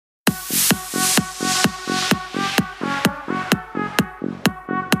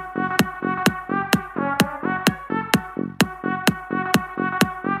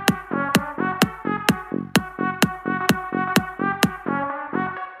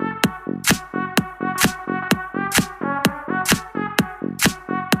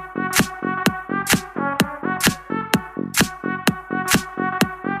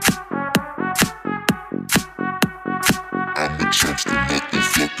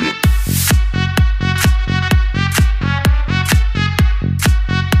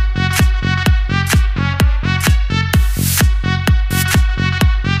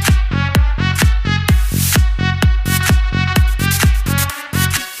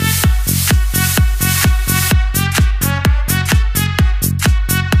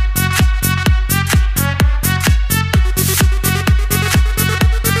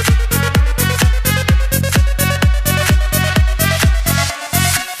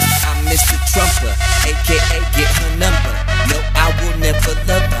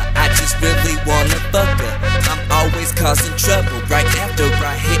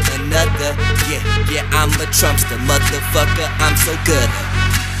Trumpsta, motherfucker, I'm so good.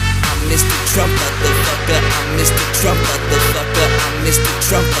 I'm Mr. Trump, motherfucker, I'm Mr. Trump, motherfucker, I'm Mr.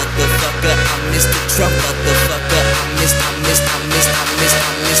 Trump, motherfucker, I'm Mr. Trump, motherfucker,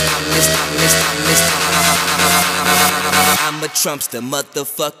 I'm a Trumpsta,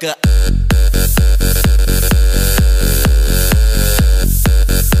 motherfucker.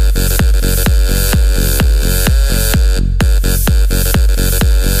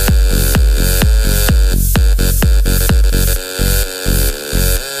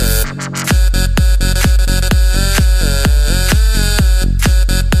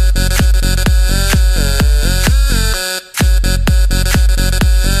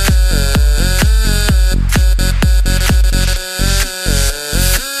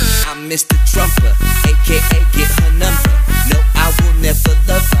 Mr. Trumper, aka get her number. No, I will never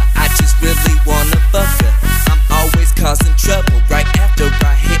love her, I just really wanna fuck her. I'm always causing trouble right after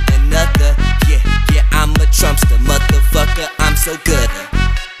I hit another. Yeah, I'm a Trumpsta, motherfucker, I'm so good.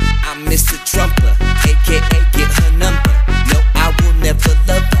 I'm Mr. Trumper, aka get her number. No, I will never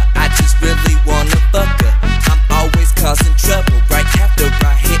love her, I just really wanna fuck her. I'm always causing trouble right after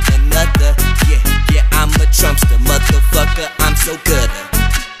I hit another. Yeah, I'm a Trumpsta, motherfucker, I'm so good.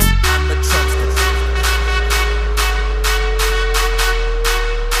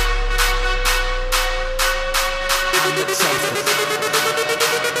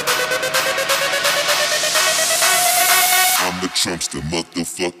 I'm the Trumpsta,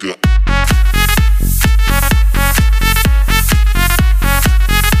 motherfucker.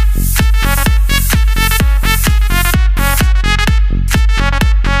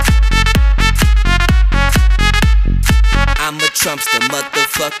 I'm a Trumpsta,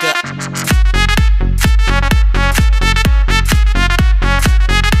 motherfucker.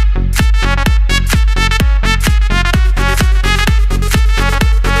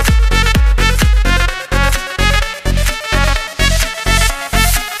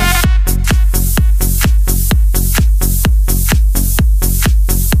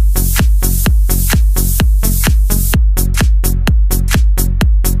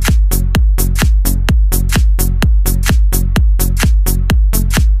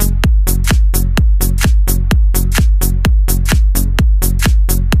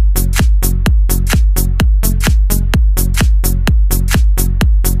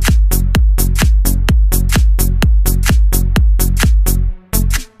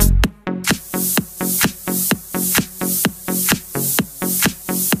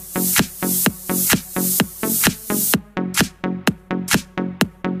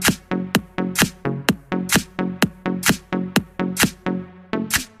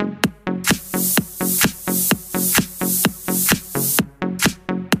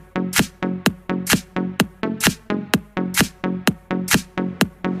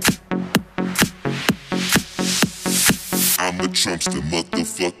 I'm a Trumpsta,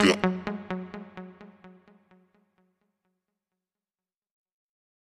 motherfucker.